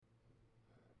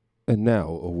And now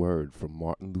a word from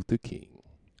Martin Luther King.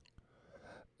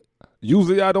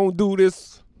 Usually I don't do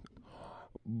this,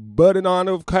 but in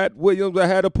honor of Cat Williams, I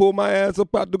had to pull my ass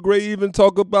up out the grave and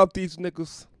talk about these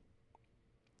niggas.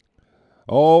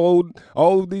 All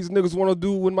these niggas want to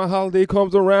do when my holiday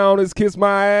comes around is kiss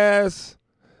my ass.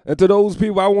 And to those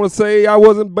people, I want to say I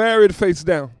wasn't buried face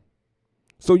down.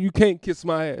 So you can't kiss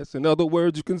my ass. In other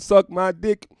words, you can suck my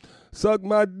dick,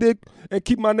 and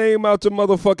keep my name out your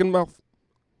motherfucking mouth.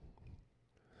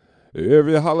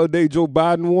 Every holiday, Joe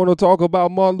Biden want to talk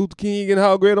about Martin Luther King and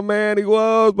how great a man he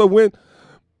was. But when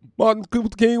Martin Luther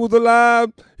King was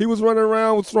alive, he was running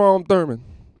around with Strom Thurmond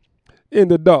in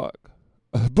the dark,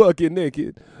 bucket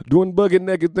naked, doing bucket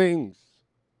naked things.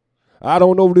 I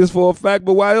don't know this for a fact,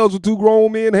 but why else would two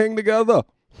grown men hang together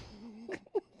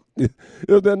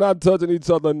if they're not touching each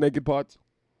other in naked parts?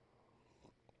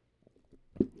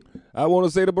 I want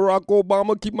to say to Barack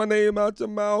Obama, keep my name out your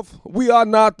mouth. We are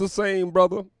not the same,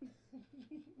 brother.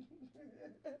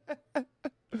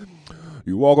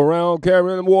 You walk around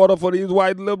carrying water for these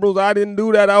white liberals. I didn't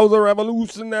do that. I was a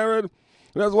revolutionary.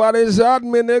 That's why they shot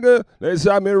me, nigga. They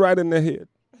shot me right in the head.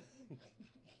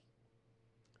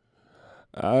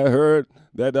 I heard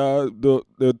that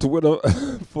the Twitter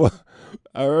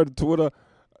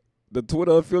the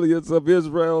Twitter affiliates of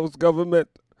Israel's government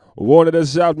wanted to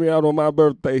shout me out on my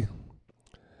birthday.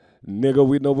 Nigga,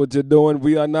 we know what you're doing.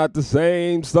 We are not the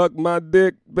same. Suck my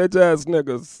dick, bitch ass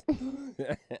niggas.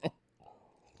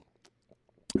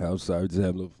 I'm sorry, just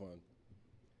having a little fun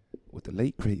with the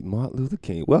late great Martin Luther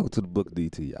King. Welcome to the Book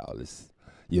DT, y'all. It's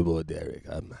your boy Derek.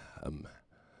 I'm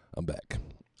back.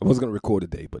 I wasn't gonna record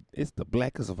today, but it's the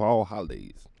blackest of all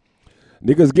holidays.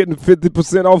 Niggas getting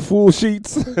 50% off full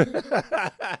sheets.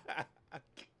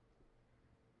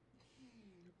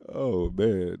 Oh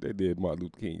man, they did Martin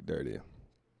Luther King dirty.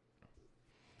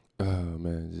 Oh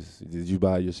man, did you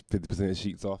buy your 50%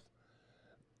 sheets off?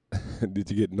 Did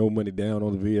you get no money down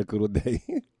on the vehicle today?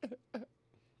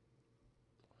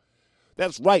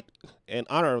 That's right. In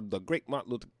honor of the great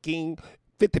Martin Luther King,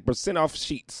 50% off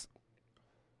sheets.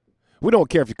 We don't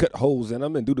care if you cut holes in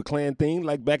them and do the Klan thing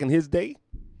like back in his day.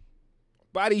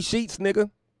 Buy these sheets, nigga.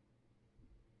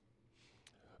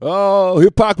 Oh,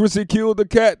 hypocrisy killed the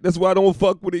cat. That's why I don't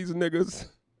fuck with these niggas.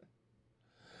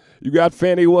 You got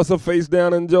Fannie What's-Her-Face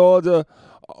down in Georgia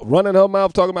running her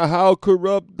mouth talking about how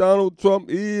corrupt Donald Trump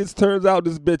is. Turns out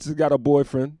this bitch has got a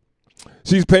boyfriend.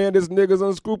 She's paying this niggas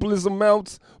unscrupulous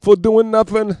amounts for doing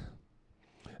nothing.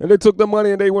 And they took the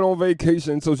money and they went on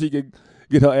vacation so she could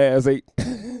get her ass ate.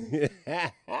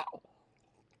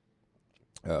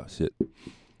 Oh, shit.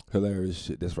 Hilarious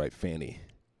shit. That's right, Fannie.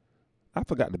 I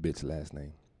forgot the bitch last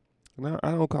name. No,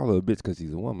 I don't call her a bitch because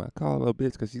she's a woman. I call her a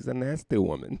bitch because she's a nasty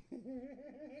woman.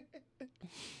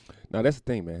 Now, that's the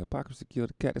thing, man. Hypocrisy killed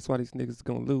the cat. That's why these niggas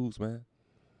going to lose, man.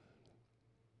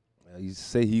 You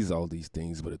say he's all these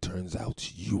things, but it turns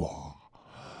out you are.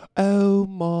 Oh,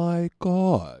 my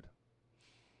God.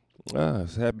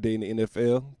 It's a happy day in the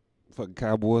NFL. Fucking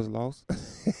Cowboys lost.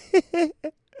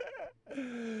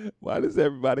 Why does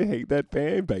everybody hate that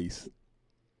fan base?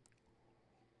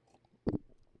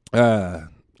 I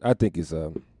think it's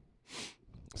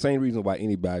same reason why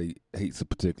anybody hates a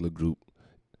particular group.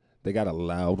 They got a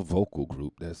loud vocal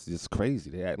group that's just crazy.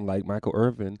 They acting like Michael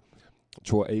Irvin,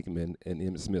 Troy Aikman, and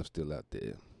Emmitt Smith still out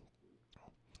there.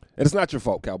 And it's not your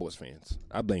fault, Cowboys fans.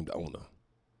 I blame the owner.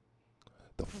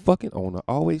 The fucking owner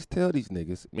always tell these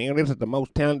niggas, man, this is the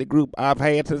most talented group I've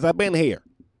had since I've been here.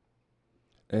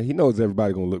 And he knows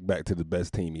everybody gonna look back to the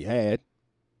best team he had,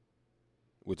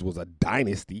 which was a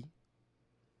dynasty.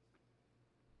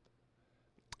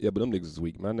 Yeah, but them niggas is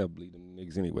weak, man. I never believe them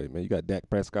niggas anyway, man. You got Dak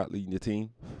Prescott leading your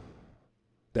team.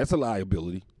 That's a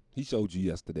liability. He showed you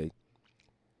yesterday.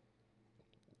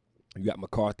 You got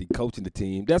McCarthy coaching the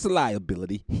team. That's a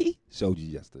liability. He showed you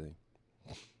yesterday.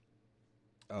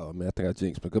 Oh, man, I think I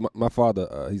jinxed because my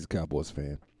father, he's a Cowboys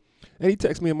fan. And he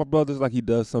texts me and my brothers like he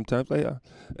does sometimes. Like,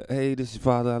 hey, this is your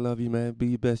father. I love you, man. Be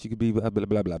your best you can be. Blah, blah,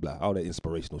 blah, blah, blah. All that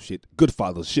inspirational shit. Good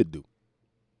fathers should do.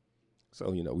 So,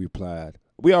 we replied.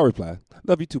 We all replied.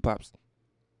 Love you too, Pops.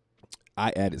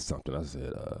 I added something. I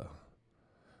said,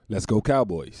 let's go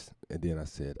Cowboys. And then I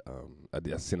said,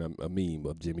 I sent a meme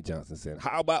of Jimmy Johnson saying,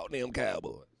 how about them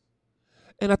Cowboys?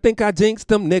 And I think I jinxed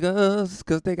them niggas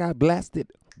because they got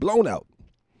blasted, blown out.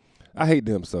 I hate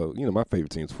them, so, my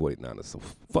favorite team's 49ers, so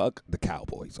fuck the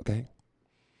Cowboys, okay?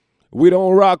 We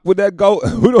don't rock with that gold.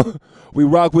 We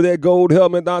rock with that gold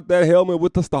helmet, not that helmet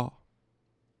with the star.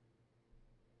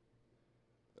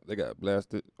 They got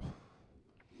blasted.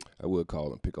 I would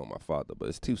call and pick on my father, but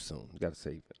it's too soon. You got to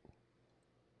save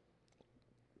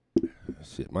it.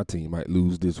 Shit, my team might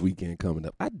lose this weekend coming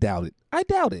up. I doubt it. I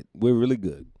doubt it. We're really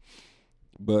good.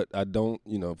 But I don't,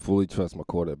 fully trust my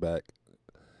quarterback.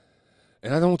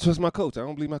 And I don't trust my coach. I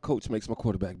don't believe my coach makes my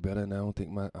quarterback better. And I don't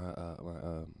think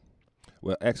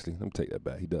well, actually, let me take that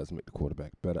back. He does make the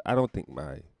quarterback better. I don't think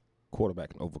my quarterback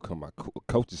can overcome my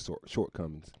coach's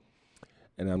shortcomings.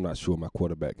 And I'm not sure my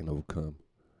quarterback can overcome.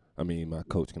 My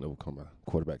coach can overcome my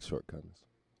quarterback's shortcomings.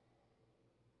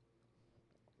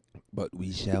 But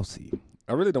we shall see.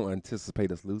 I really don't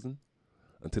anticipate us losing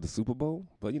until the Super Bowl.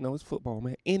 But, it's football,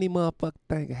 man. Any motherfucking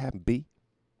thing can happen, B.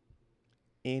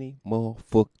 Any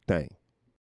motherfucking thing.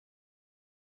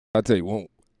 I'll tell you,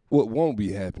 what won't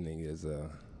be happening is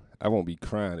I won't be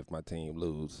crying if my team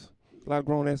lose. A lot of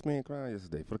grown-ass men crying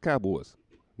yesterday for the Cowboys,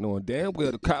 knowing damn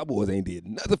well the Cowboys ain't did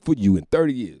nothing for you in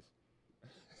 30 years.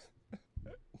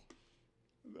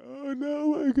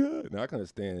 No, my God. Now, I can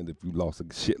understand if you lost a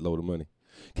shitload of money.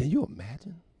 Can you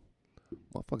imagine?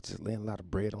 Motherfuckers just laying a lot of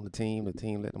bread on the team let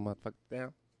the motherfuckers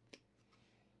down.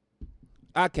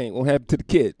 I can't. Won't happen to the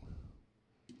kid.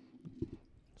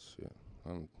 Shit.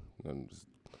 I'm just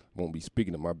won't be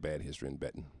speaking of my bad history in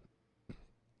betting.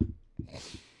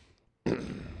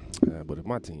 But if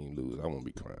my team lose, I won't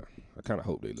be crying. I kind of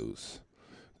hope they lose.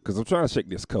 Because I'm trying to shake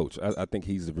this coach. I think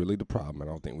he's really the problem. I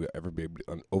don't think we'll ever be able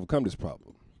to overcome this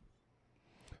problem.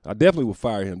 I definitely will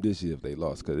fire him this year if they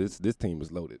lost, because this team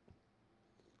is loaded.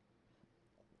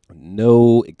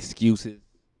 No excuses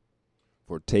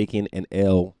for taking an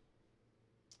L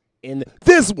in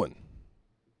this one.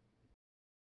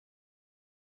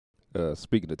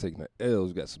 Speaking of taking an L,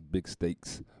 we got some big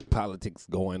stakes politics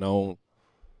going on.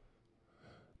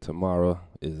 Tomorrow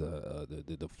is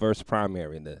the first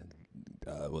primary in the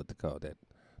what they call that,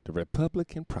 the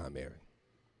Republican primary.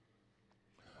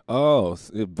 Oh,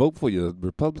 vote for your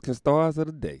Republican stars of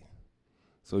the day.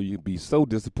 So you'll be so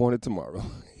disappointed tomorrow.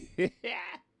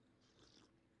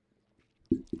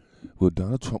 Will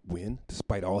Donald Trump win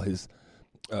despite all his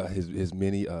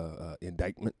many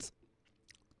indictments?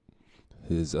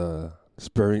 His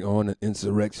spurring on an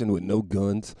insurrection with no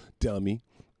guns, dummy.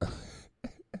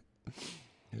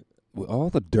 With all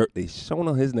the dirt they shown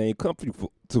on his name come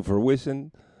to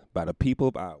fruition by the people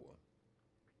of Iowa.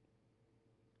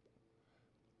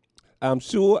 I'm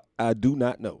sure I do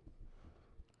not know.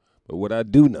 But what I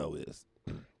do know is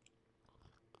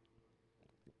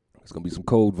it's gonna be some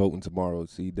cold voting tomorrow.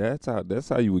 See, that's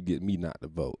how you would get me not to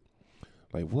vote.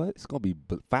 Like, what? It's gonna be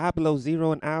 5 below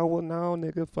zero an hour? No,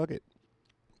 nigga, fuck it.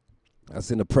 I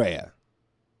send a prayer.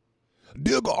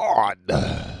 Dear God,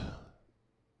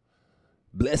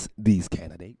 bless these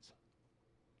candidates.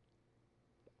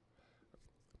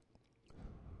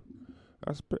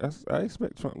 I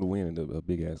expect Trump to win in a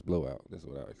big ass blowout. That's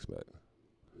what I expect.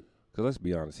 Cause let's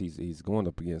be honest, he's going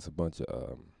up against a bunch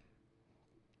of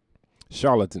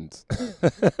charlatans.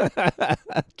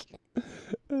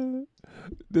 What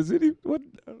does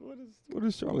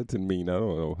charlatan mean? I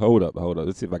don't know. Hold up.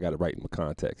 Let's see if I got it right in the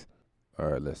context. All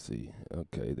right, let's see.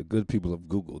 Okay, the good people of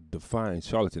Google define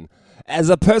charlatan as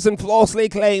a person falsely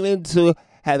claiming to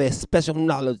have a special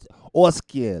knowledge or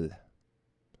skill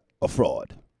or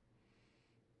fraud.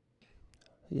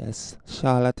 Yes,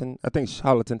 charlatan. I think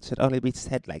charlatan should only be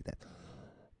said like that.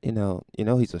 You know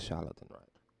he's a charlatan, right?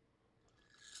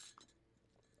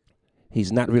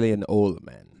 He's not really an old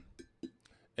man.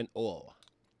 An old.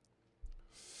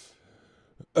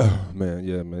 Oh, man,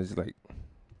 yeah, man.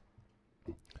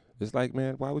 It's like,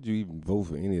 man, why would you even vote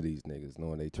for any of these niggas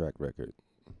knowing their track record?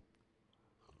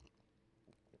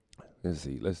 Let's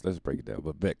see. Let's break it down.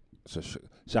 But Vivek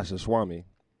Shashaswamy,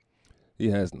 he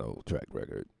has no track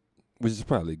record, which is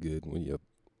probably good when you're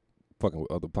fucking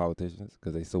with other politicians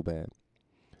because they so bad.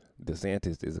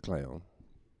 DeSantis is a clown.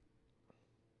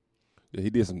 Yeah, he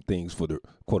did some things for the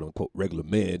quote-unquote regular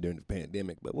man during the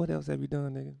pandemic, but what else have you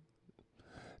done, nigga?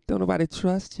 Don't nobody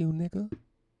trust you, nigga.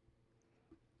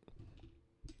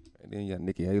 And then you got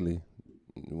Nikki Haley,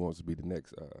 who wants to be the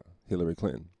next Hillary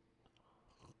Clinton.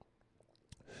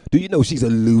 Do you know she's a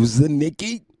loser,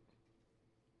 Nikki?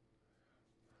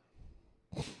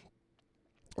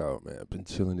 Oh, man, I've been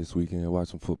chilling this weekend,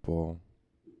 watching football.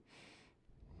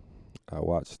 I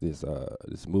watched this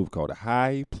movie called The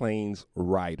High Plains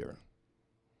Rider.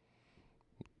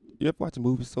 You ever watch a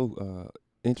movie so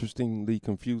interestingly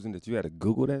confusing that you had to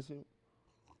Google that shit?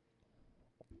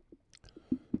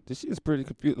 This shit is pretty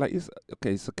confusing. Like, it's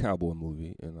a cowboy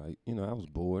movie, and I was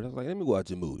bored. I was like, let me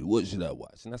watch a movie. What should I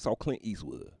watch? And I saw Clint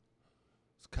Eastwood.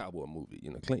 It's a cowboy movie.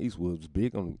 Clint Eastwood was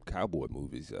big on cowboy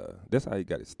movies. That's how he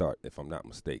got his start, if I'm not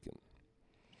mistaken.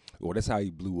 Or that's how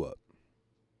he blew up.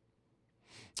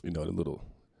 The little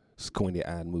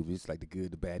squinty-eyed movies, like The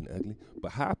Good, the Bad, and the Ugly.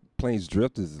 But High Plains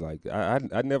Drifters is like I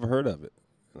never heard of it,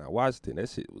 and I watched it. And that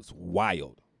shit was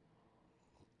wild.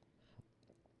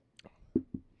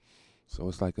 So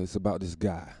it's about this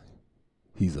guy.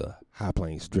 He's a High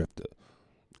Plains drifter.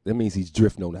 That means he's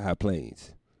drifting on the high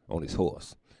plains on his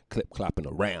horse,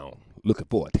 clip-clopping around, looking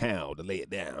for a town to lay it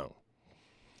down. All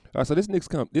right, so this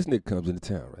nigga comes into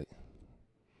town, right?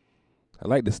 I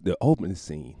like the opening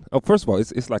scene. Oh, first of all,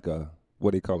 it's like a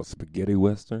what they call a spaghetti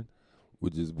western,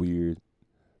 which is weird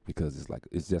because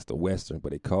it's just a western,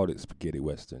 but they called it spaghetti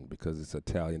western because it's an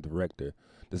Italian director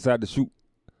decided to shoot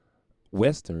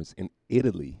westerns in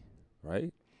Italy,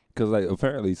 right? Because like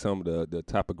apparently some of the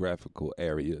topographical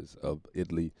areas of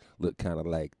Italy look kind of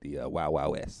like the Wild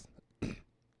Wild West.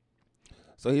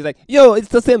 So he's like, "Yo, it's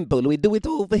so simple. We do it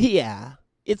over here.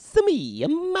 It's me,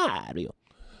 Mario."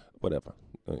 Whatever.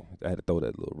 I had to throw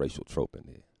that little racial trope in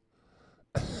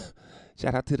there.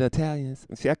 Shout out to the Italians.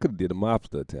 See, I could have did a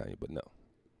mobster Italian, but no,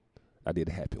 I did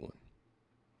a happy one.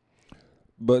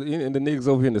 But and the niggas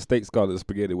over here in the States call it a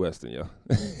spaghetti western, yo.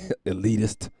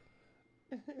 Elitist.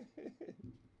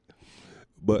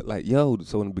 But like, yo,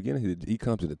 so in the beginning, he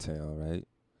comes to the town, right?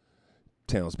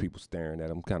 Townspeople staring at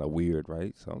him, kind of weird,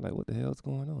 right? So I'm like, what the hell's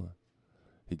going on?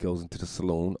 He goes into the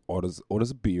saloon, orders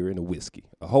a beer and a whiskey,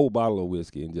 a whole bottle of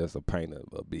whiskey and just a pint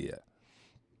of beer.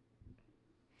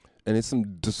 And it's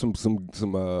some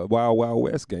Wild Wild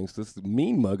West gangsters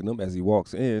mean mugging him as he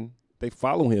walks in. They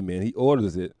follow him in. He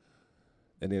orders it,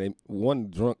 and then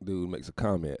one drunk dude makes a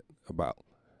comment about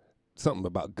something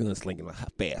about gunslinging, like how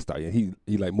fast are you?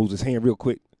 He like moves his hand real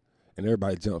quick, and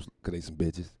everybody jumps because they some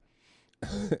bitches.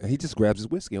 And he just grabs his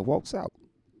whiskey and walks out.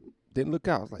 Didn't look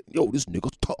out. I was like, yo, this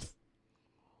nigga's tough.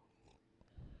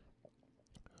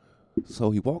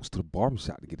 So he walks to the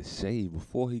barbershop to get a shave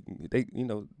before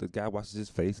the guy washes his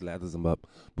face, lathers him up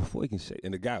before he can shave.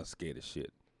 And the guy was scared as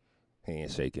shit,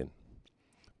 hand shaking.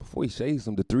 Before he shaves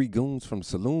him, the three goons from the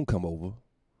saloon come over,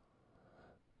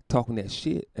 talking that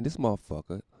shit. And this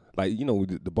motherfucker, like,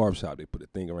 the barbershop, they put a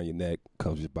thing around your neck,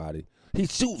 covers your body. He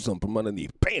shoots him from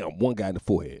underneath. Bam! One guy in the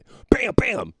forehead. Bam!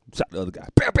 Bam! Shot the other guy.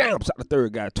 Bam! Bam! Shot the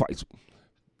third guy twice.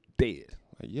 Dead.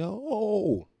 Like,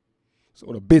 yo.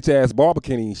 So the bitch-ass barber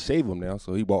can't even shave him now,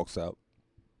 so he walks out.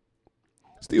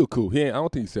 Still cool. I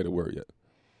don't think he said a word yet.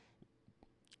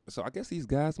 So I guess these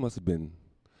guys must have been,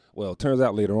 well, it turns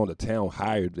out later on the town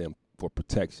hired them for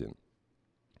protection.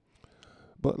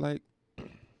 But, like,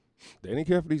 they didn't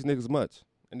care for these niggas much.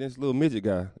 And this little midget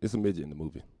guy, it's a midget in the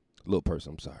movie. Little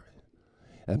person, I'm sorry.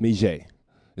 A midget.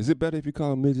 Is it better if you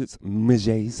call them midgets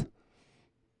midgets?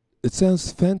 It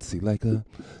sounds fancy, like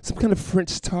some kind of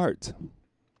French tart.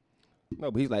 No,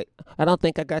 but he's like, I don't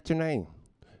think I got your name.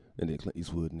 And then Clint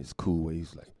Eastwood in his cool way,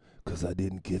 he's like, because I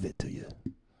didn't give it to you.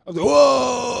 I was like,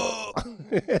 whoa!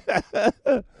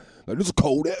 Like, this is a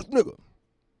cold-ass nigga.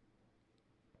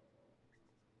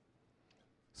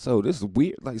 So this is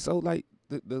weird. Like,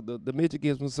 the midget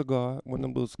gives him a cigar, one of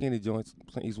them little skinny joints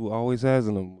Clint Eastwood always has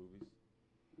in them movies.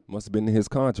 Must have been in his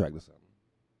contract or something.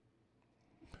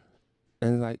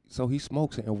 And, like, so he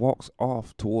smokes it and walks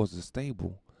off towards the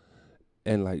stable.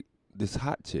 And, like, this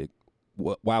hot chick,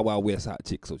 Wild Wild West hot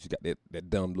chick, so she got that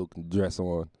dumb looking dress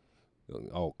on,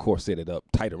 all corseted up,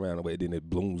 tight around the way, then it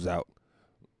blooms out,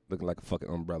 looking like a fucking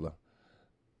umbrella.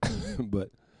 But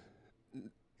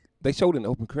they showed in the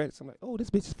open credits. I'm like, oh, this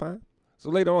bitch is fine. So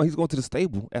later on, he's going to the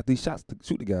stable after he shots to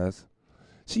shoot the guys.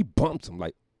 She bumps him,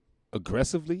 like,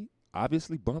 aggressively,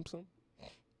 obviously bumps him.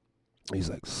 He's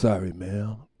like, sorry,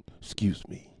 ma'am, excuse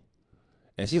me.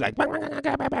 And she's like,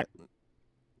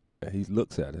 and he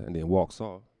looks at her and then walks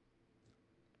off.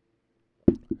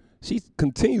 She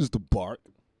continues to bark,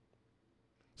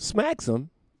 smacks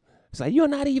him. It's like, you're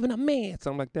not even a man,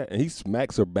 something like that. And he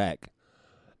smacks her back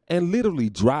and literally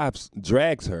drags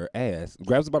her ass,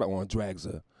 grabs her by the arm, drags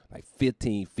her like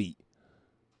 15 feet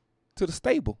to the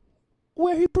stable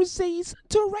where he proceeds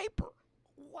to rape her.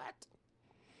 What?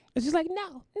 And she's like,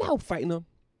 no, fighting him.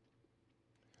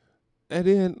 And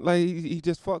then, like, he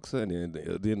just fucks her. And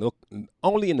then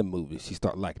only in the movie, she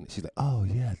start liking it. She's like, oh,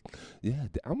 yeah.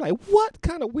 I'm like, what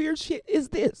kind of weird shit is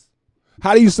this?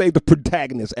 How do you save the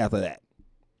protagonist after that?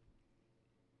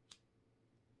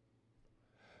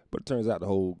 But it turns out the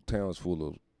whole town's full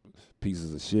of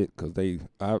pieces of shit because they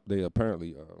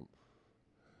apparently,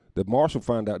 the marshal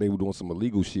found out they were doing some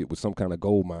illegal shit with some kind of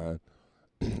gold mine.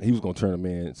 He was going to turn them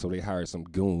in, so they hired some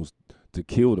goons to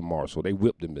kill the marshal. They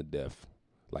whipped him to death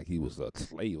like he was a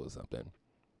slave or something.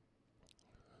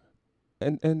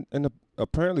 And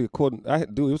apparently, it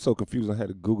was so confusing, I had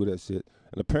to Google that shit.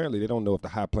 And apparently, they don't know if the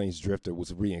High Plains Drifter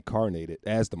was reincarnated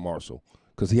as the marshal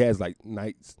because he has like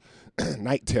night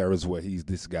terrors where he's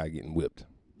this guy getting whipped.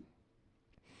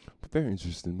 But very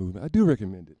interesting movie. I do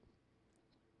recommend it.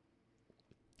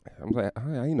 I'm like, I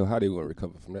didn't know how they were gonna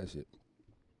recover from that shit.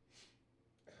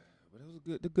 But it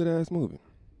was a good ass movie.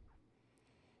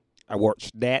 I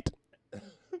watched that.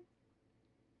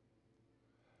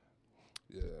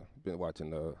 Yeah, been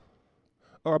watching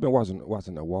I've been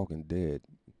watching The Walking Dead.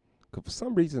 Cause for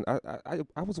some reason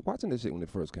I was watching this shit when it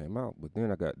first came out, but then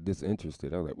I got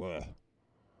disinterested. I was like, well,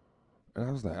 and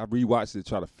I was like, I rewatched it to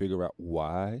try to figure out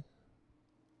why.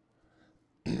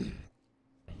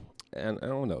 And I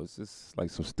don't know, it's just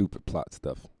like some stupid plot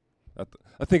stuff.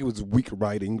 I think it was weak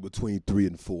writing between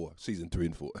season 3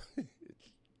 and 4.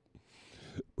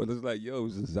 But it's like, yo,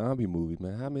 it's a zombie movie,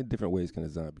 man. How many different ways can a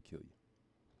zombie kill you?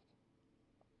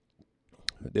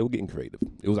 They were getting creative.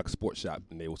 It was like a sports shop,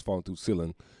 and they was falling through the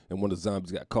ceiling, and one of the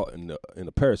zombies got caught in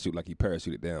a parachute, like he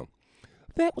parachuted down.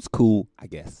 That was cool, I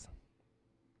guess.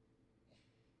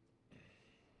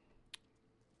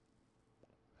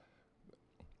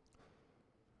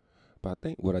 But I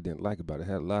think what I didn't like about it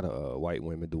had a lot of white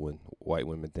women doing white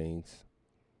women things,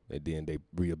 and then they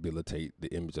rehabilitate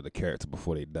the image of the character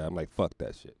before they die. I'm like, fuck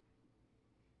that shit.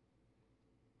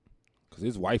 Because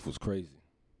his wife was crazy.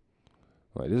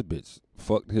 Like, this bitch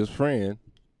fucked his friend,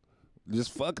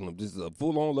 just fucking him, just a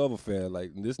full-on love affair.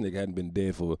 Like, this nigga hadn't been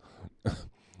dead for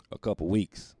a couple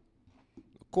weeks.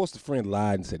 Of course, the friend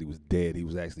lied and said he was dead. He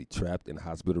was actually trapped in a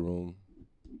hospital room.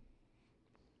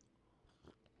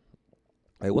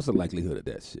 Hey, what's the likelihood of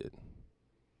that shit?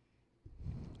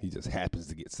 He just happens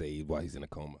to get saved while he's in a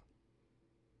coma.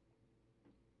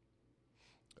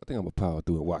 I think I'm going to power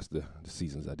through and watch the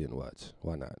seasons I didn't watch.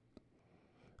 Why not?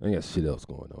 I ain't got shit else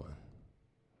going on.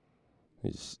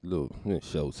 There's little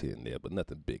shows here and there, but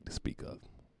nothing big to speak of.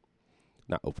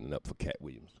 Not opening up for Cat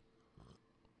Williams.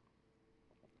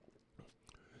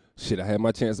 Shit, I had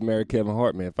my chance to marry Kevin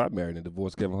Hart, man. If I married and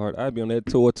divorced Kevin Hart, I'd be on that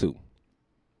tour too.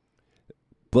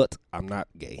 But I'm not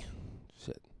gay.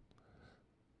 Shit.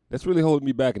 That's really holding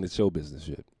me back in the show business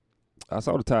shit. I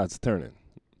saw the tides turning.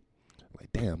 Like,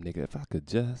 damn, nigga, if I could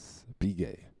just be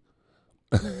gay.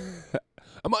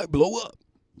 I might blow up.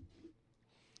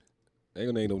 I ain't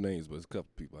gonna name no names, but there's a couple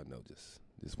people I know just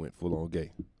went full on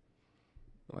gay.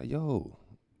 I'm like, yo.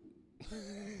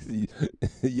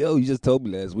 Yo, you just told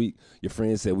me last week your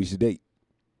friend said we should date.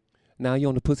 Now you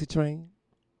on the pussy train?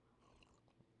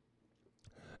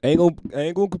 I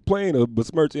ain't gonna complain or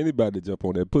besmirch anybody to jump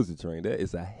on that pussy train. That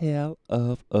is a hell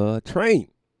of a train.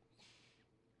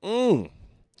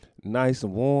 Nice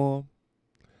and warm,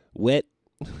 wet,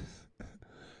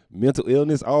 mental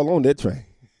illness all on that train.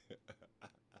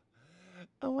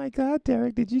 Oh my God,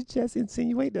 Derek, did you just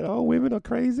insinuate that all women are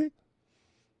crazy?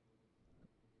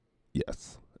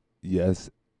 Yes. Yes,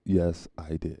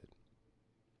 I did.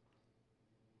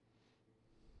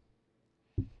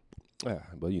 Yeah,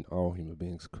 but you know, all human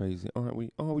beings are crazy, aren't we?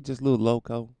 Aren't we just a little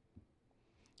loco?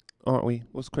 Aren't we?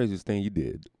 What's the craziest thing you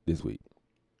did this week?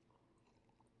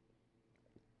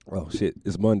 Oh shit,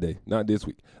 it's Monday. Not this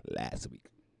week. Last week.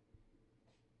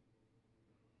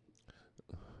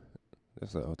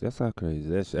 That's how crazy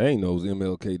that shit. I ain't know it was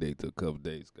MLK Day till a couple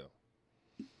days ago.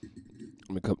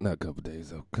 I mean, not a couple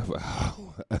days ago.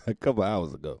 A couple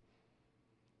hours ago.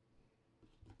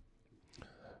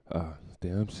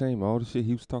 Damn shame. All the shit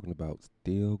he was talking about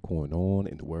still going on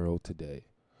in the world today.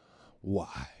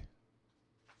 Why?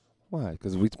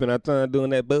 Because we spent our time doing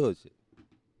that bullshit.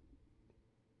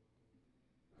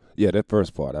 Yeah, that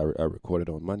first part I recorded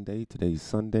on Monday. Today's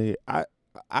Sunday. I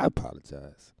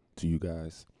apologize to you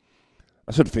guys.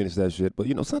 I should have finished that shit, but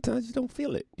you know, sometimes you don't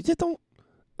feel it. You just don't.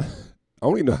 I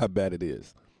don't even know how bad it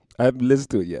is. I haven't listened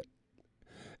to it yet.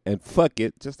 And fuck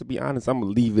it, just to be honest, I'm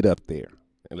going to leave it up there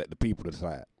and let the people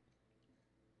decide.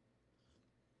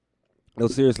 No,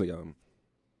 seriously, I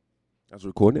was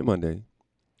recording it Monday,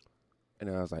 and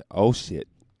I was like, oh shit,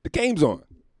 the game's on.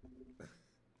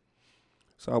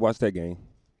 So I watched that game.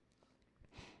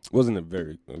 It wasn't a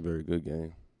very good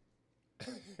game.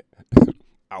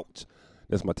 Ouch.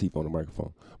 That's my teeth on the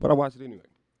microphone. But I watched it anyway.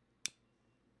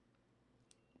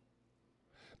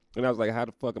 And I was like, how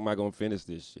the fuck am I going to finish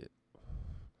this shit?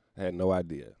 I had no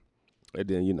idea. And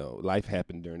then, you know, life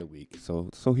happened during the week.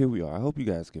 So here we are. I hope you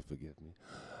guys can forgive me.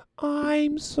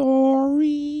 I'm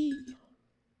sorry.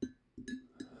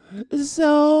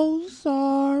 So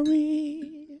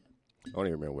sorry. I don't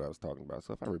even remember what I was talking about.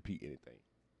 So if I repeat anything,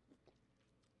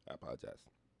 I apologize.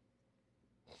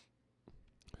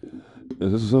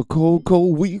 This is a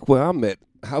cold week where I'm at.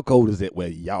 How cold is it where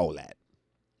y'all at?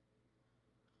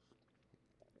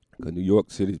 Because New York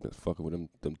City's been fucking with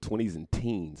them 20s and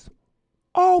teens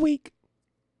all week.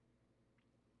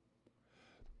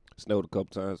 Snowed a couple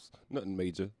times. Nothing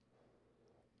major.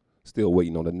 Still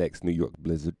waiting on the next New York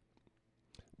blizzard.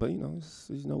 But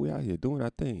we out here doing our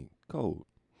thing. Cold.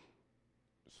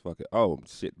 It's fucking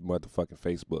shit, motherfucking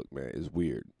Facebook, man, is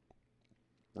weird.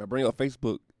 I bring up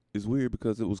Facebook is weird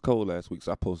because it was cold last week,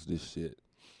 so I posted this shit.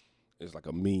 It's like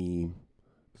a meme.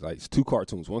 It's two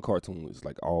cartoons. One cartoon is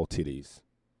like all titties,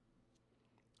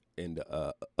 and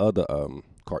the other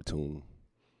cartoon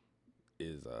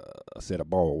is a set of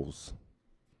balls.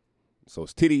 So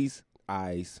it's titties,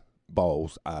 eyes,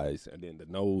 balls, eyes, and then the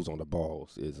nose on the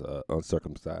balls is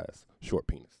uncircumcised short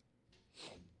penis.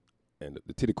 And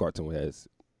the titty cartoon has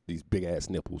these big ass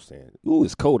nipples saying, "Ooh,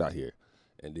 it's cold out here."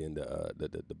 And then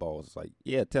the balls is like,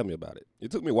 "Yeah, tell me about it." It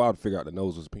took me a while to figure out the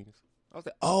nose was penis. I was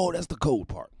like, "Oh, that's the cold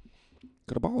part."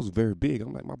 Cause the balls are very big.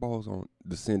 I'm like, my balls aren't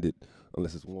descended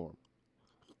unless it's warm.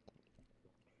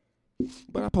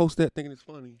 But I post that thinking it's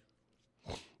funny,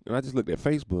 and I just looked at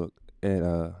Facebook,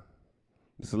 and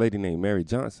this lady named Mary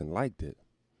Johnson liked it.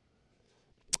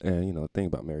 And the thing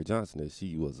about Mary Johnson is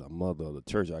she was a mother of the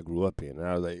church I grew up in, and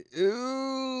I was like,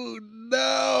 "Ooh,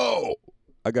 no!"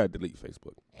 I gotta delete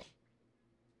Facebook.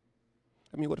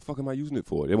 I mean, what the fuck am I using it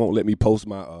for? They won't let me post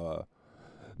my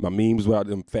memes without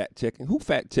them fact checking. Who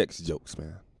fact checks jokes,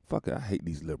 man? Fuck it, I hate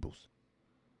these liberals.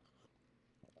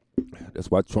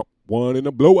 That's why Trump won in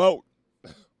a blowout.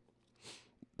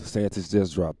 DeSantis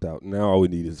just dropped out. Now all we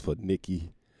need is for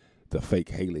Nikki, the fake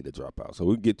Haley, to drop out. So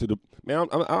we get to the man.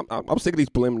 I'm sick of these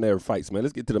preliminary fights, man.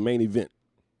 Let's get to the main event.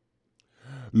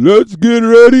 Let's get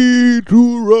ready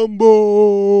to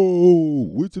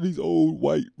rumble. Which of these old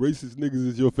white racist niggas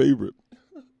is your favorite?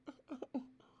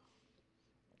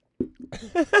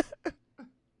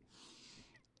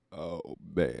 Oh,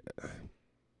 man.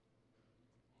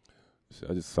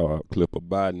 I just saw a clip of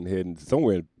Biden heading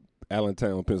somewhere in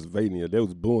Allentown, Pennsylvania. They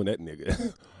was booing that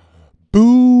nigga.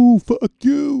 Boo, fuck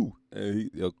you. And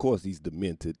of course, he's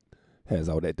demented, has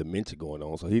all that dementia going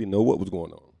on, so he didn't know what was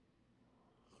going on.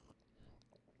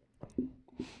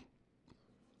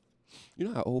 You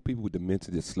know how old people with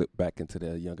dementia just slip back into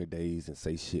their younger days and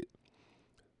say shit?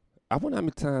 I wonder how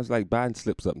many times like Biden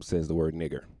slips up and says the word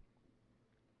nigger.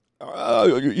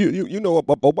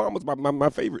 Obama's my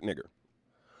favorite nigger.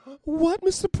 What,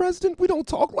 Mr. President? We don't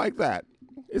talk like that.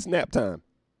 It's nap time.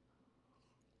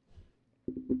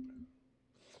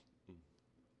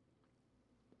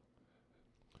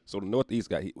 So the Northeast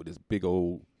got hit with this big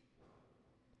old.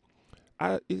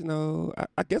 I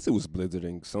guess it was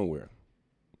blizzarding somewhere.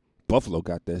 Buffalo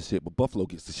got that shit, but Buffalo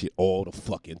gets the shit all the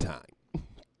fucking time.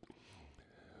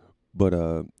 But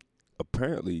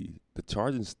apparently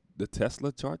the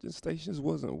Tesla charging stations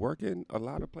wasn't working a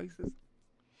lot of places.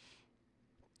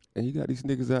 And you got these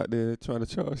niggas out there trying to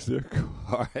charge their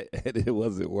car, and it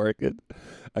wasn't working.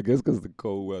 I guess because of the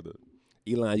cold weather.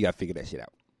 Elon, you got to figure that shit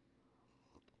out.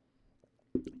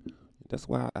 That's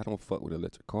why I don't fuck with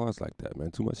electric cars like that,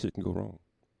 man. Too much shit can go wrong.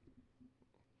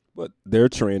 But they're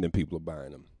trending, and people are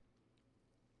buying them.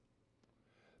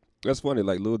 That's funny,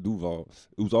 like Lil Duval,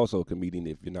 who's also a comedian,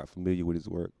 if you're not familiar with his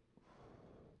work.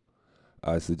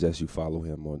 I suggest you follow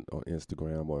him on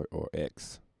Instagram or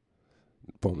X,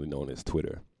 formerly known as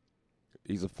Twitter.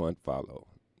 He's a fun follow.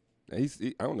 And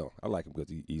I don't know. I like him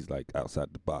because he's like outside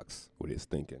the box with his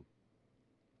thinking.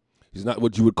 He's not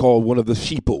what you would call one of the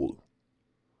sheeple.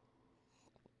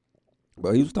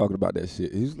 But he was talking about that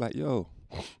shit. He was like, yo,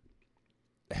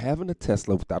 having a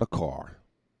Tesla without a car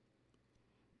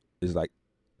is like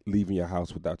leaving your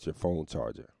house without your phone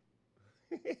charger.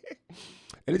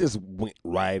 And it just went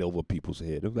right over people's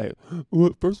head. It was like,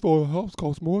 well, first of all, a house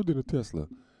costs more than a Tesla.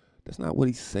 That's not what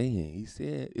he's saying. He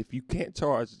said, if you can't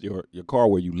charge your car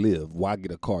where you live, why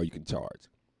get a car you can charge?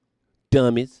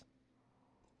 Dummies.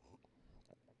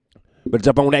 Better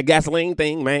jump on that gasoline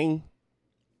thing, man.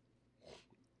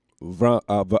 Vroom,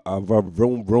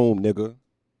 vroom, nigga.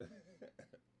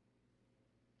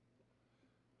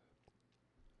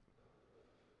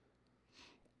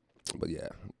 But yeah,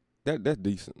 that's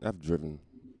decent. I've driven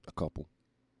a couple.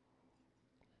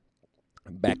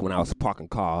 Back when I was parking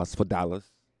cars for dollars.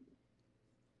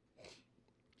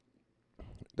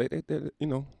 They're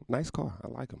nice car. I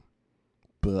like them.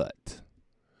 But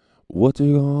what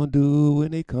you gonna do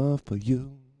when they come for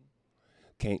you?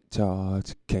 Can't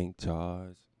charge.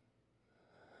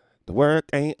 The work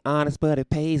ain't honest, but it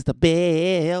pays the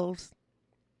bills.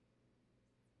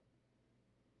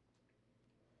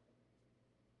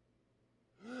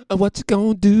 What you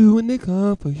gonna do when they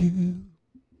come for you?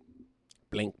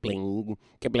 Blink, bling,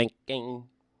 blinking.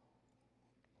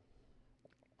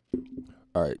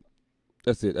 All right,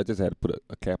 that's it. I just had to put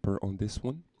a capper on this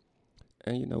one.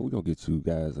 And, we're going to get you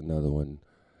guys another one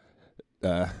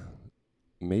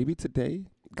maybe today,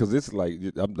 because it's like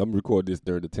I'm recording this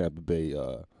during the Tampa Bay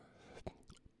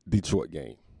Detroit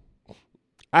game.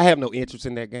 I have no interest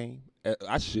in that game.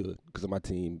 I should, because my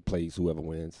team plays whoever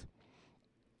wins.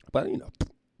 But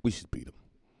we should beat them,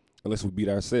 unless we beat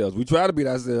ourselves. We tried to beat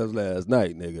ourselves last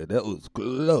night, nigga. That was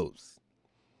close.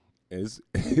 And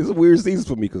it's a weird season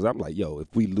for me because I'm like, yo,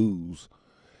 if we lose,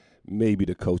 maybe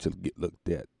the coach will get looked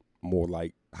at more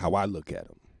like how I look at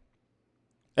him,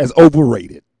 as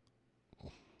overrated.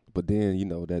 But then,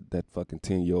 that fucking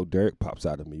 10-year-old Derek pops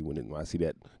out of me when I see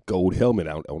that gold helmet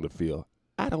out on the field.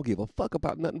 I don't give a fuck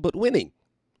about nothing but winning.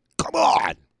 Come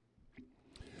on.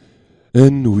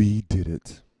 And we did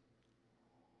it.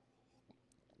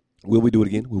 Will we do it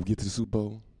again? Will we get to the Super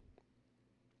Bowl?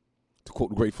 To quote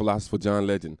the great philosopher John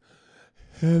Legend,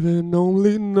 heaven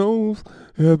only knows,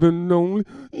 heaven only,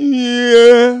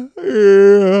 yeah.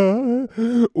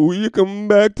 Will you come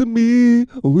back to me?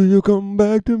 Will you come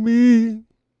back to me?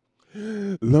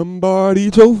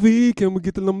 Lombardi trophy, can we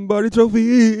get the Lombardi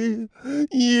trophy?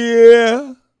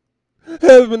 Yeah,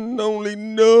 heaven only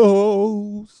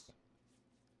knows.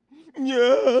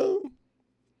 Yeah.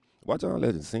 Why John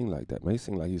Legend sing like that, man? He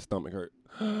sing like his stomach hurt.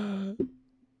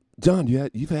 John,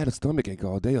 you've had a stomach ache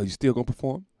all day. Are you still gonna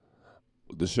perform?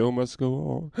 The show must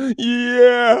go on.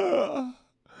 Yeah.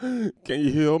 Can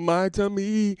you heal my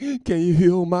tummy? Can you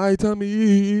heal my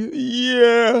tummy?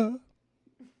 Yeah.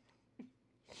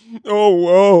 Oh,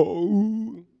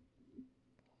 whoa.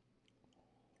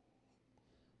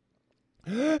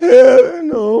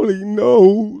 Heaven only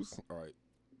knows. All right.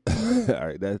 All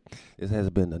right. This has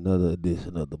been another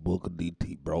edition of the Book of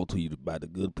DT, brought to you by the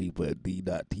good people at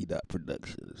D.T.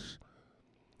 Productions.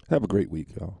 Have a great week,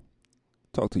 y'all.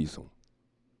 Talk to you soon.